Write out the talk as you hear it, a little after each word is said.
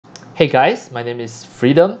Hey guys, my name is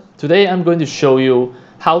Freedom. Today I'm going to show you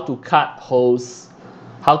how to cut holes,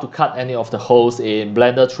 how to cut any of the holes in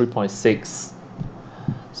Blender 3.6.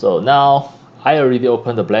 So now I already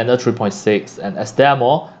opened the Blender 3.6, and as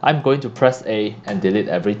demo, I'm going to press A and delete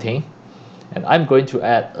everything. And I'm going to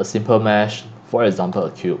add a simple mesh, for example a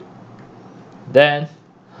cube. Then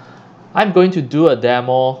I'm going to do a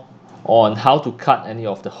demo on how to cut any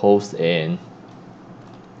of the holes in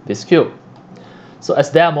this cube. So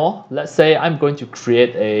as demo, let's say I'm going to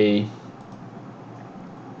create a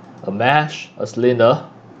mesh, a cylinder.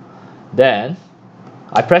 Then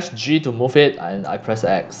I press G to move it, and I press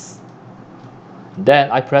X.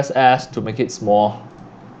 Then I press S to make it small.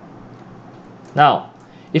 Now,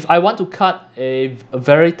 if I want to cut a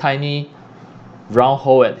very tiny round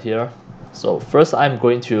hole at here, so first I'm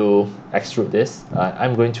going to extrude this.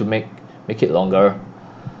 I'm going to make it longer.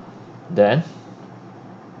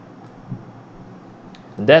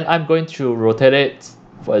 Then I'm going to rotate it,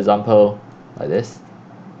 for example, like this.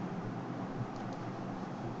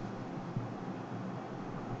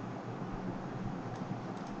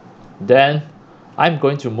 Then I'm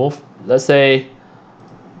going to move, let's say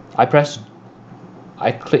I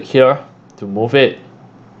click here to move it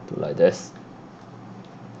to like this.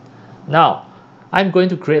 Now I'm going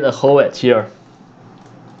to create a hole at here.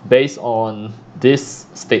 Based on this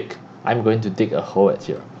stick, I'm going to dig a hole at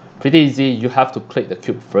here. Pretty easy. You have to click the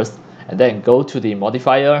cube first and then go to the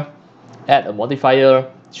modifier, add a modifier,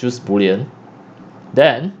 choose Boolean.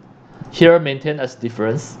 Then here maintain as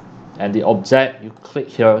difference, and the object you click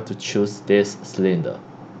here to choose this cylinder.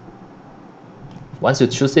 Once you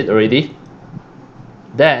choose it already,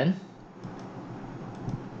 then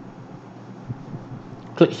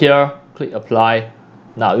click here, click apply.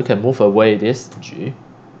 Now you can move away this G.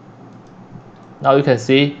 Now you can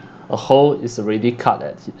see a hole is already cut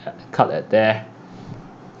at there.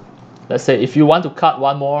 Let's say if you want to cut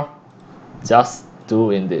one more, just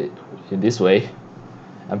do in this way,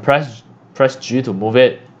 and press G to move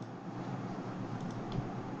it.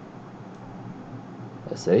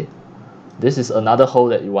 Let's say this is another hole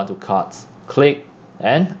that you want to cut. Click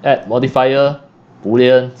and add modifier,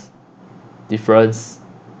 Boolean, difference.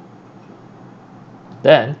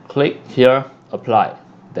 Then click here, apply.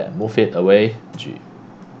 Then move it away, G.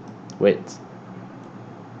 Wait.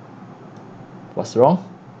 What's wrong?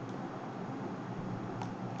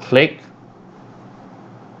 Click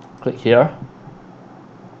here.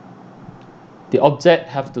 The object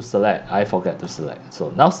have to select. I forgot to select. So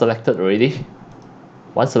now selected already.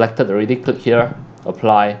 Once selected already, click here,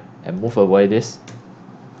 apply, and move away this.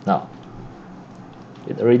 Now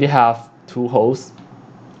it already have two holes.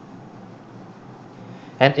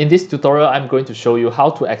 And in this tutorial, I'm going to show you how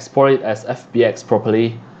to export it as FBX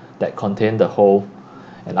properly that contain the hole.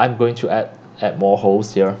 And I'm going to add more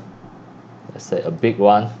holes here. Let's say a big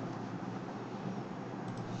one.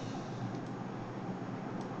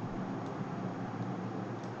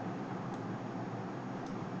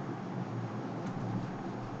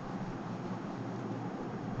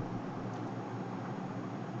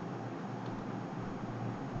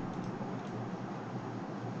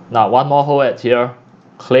 Now one more hole at here.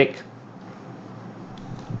 Click,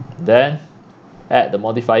 then add the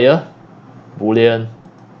modifier, Boolean,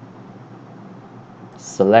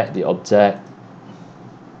 select the object,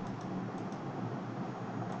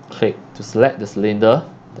 click to select the cylinder,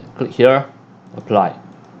 then click here, apply.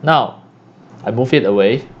 Now I move it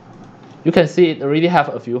away. You can see it already have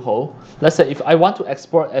a few holes. Let's say if I want to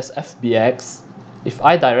export as FBX, if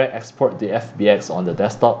I direct export the FBX on the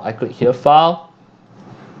desktop, I click here, File,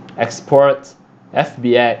 Export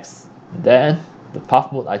FBX, then the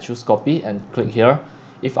path mode I choose copy and click here.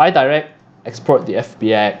 If I direct export the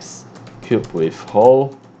FBX cube with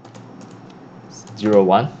hole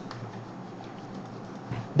 01,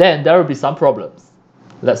 then there will be some problems.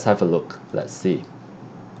 Let's have a look. Let's see.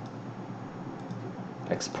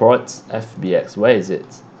 Export FBX, where is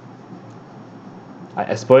it? I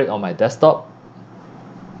export it on my desktop.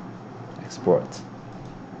 Export.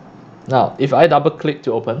 Now if I double click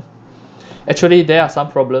to open, actually there are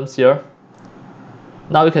some problems here.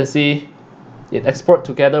 Now you can see it export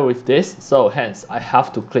together with this, so hence I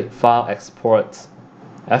have to click File, Export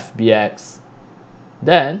FBX.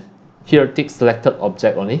 Then here tick selected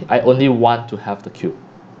object only. I only want to have the cube.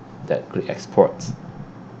 Then click Export.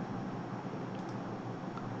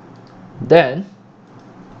 Then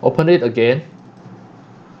open it again.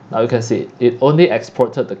 Now you can see it only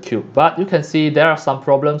exported the cube, but you can see there are some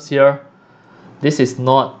problems here. This is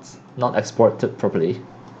not exported properly.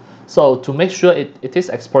 So to make sure it is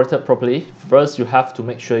exported properly, first you have to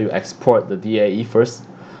make sure you export the DAE first.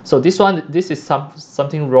 So this is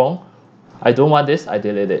something wrong I don't want this, I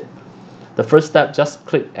delete it. The first step, just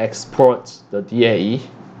click export the DAE,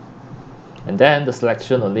 and then the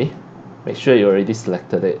selection only. Make sure you already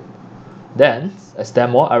selected it. Then, as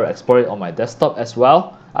demo, I will export it on my desktop as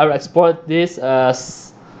well. I will export this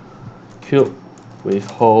as cube with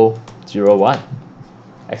hole 01.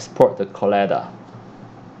 Export the collider.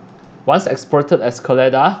 Once exported as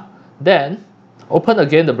collider, then open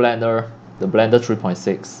again the Blender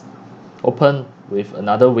 3.6. Open with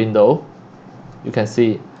another window. You can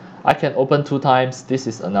see I can open 2 times. This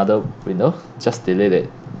is another window. Just delete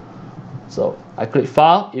it. So I click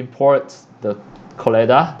File, import the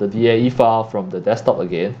collider, the DAE file from the desktop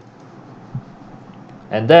again.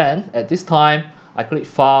 And then at this time, I click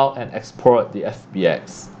File and export the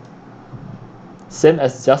FBX. Same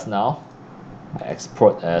as just now, I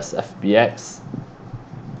export as FBX.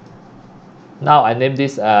 Now I name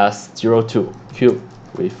this as 02, cube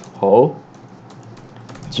with hole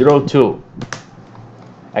 02.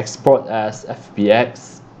 Export as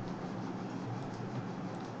FBX.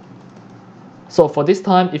 So for this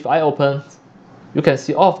time, if I open, you can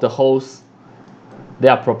see all of the holes, they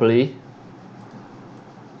are properly,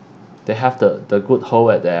 they have the good hole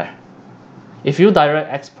at there. If you direct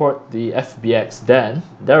export the FBX, then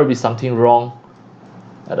there will be something wrong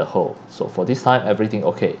at the hole. So for this time, everything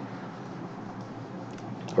okay.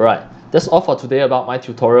 Alright, that's all for today about my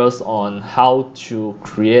tutorials on how to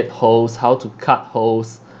create holes, how to cut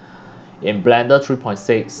holes in Blender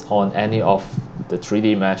 3.6 on any of the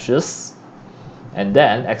 3D meshes, and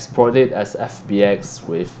then export it as FBX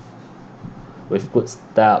with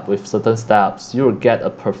certain steps. You will get a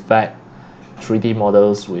perfect 3D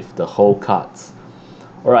models with the hole cuts.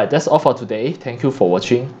 Alright, that's all for today. Thank you for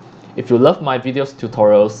watching. If you love my videos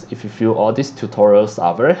tutorials, if you feel all these tutorials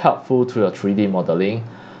are very helpful to your 3D modeling,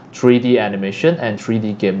 3D animation and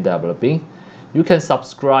 3D game developing, you can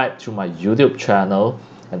subscribe to my YouTube channel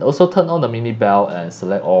and also turn on the mini bell and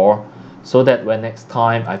select all, so that when next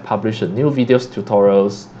time I publish a new videos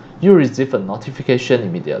tutorials, you receive a notification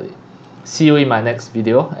immediately. See you in my next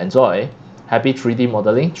video. Enjoy! Happy 3D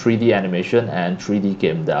modeling, 3D animation and 3D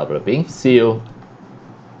game developing. See you!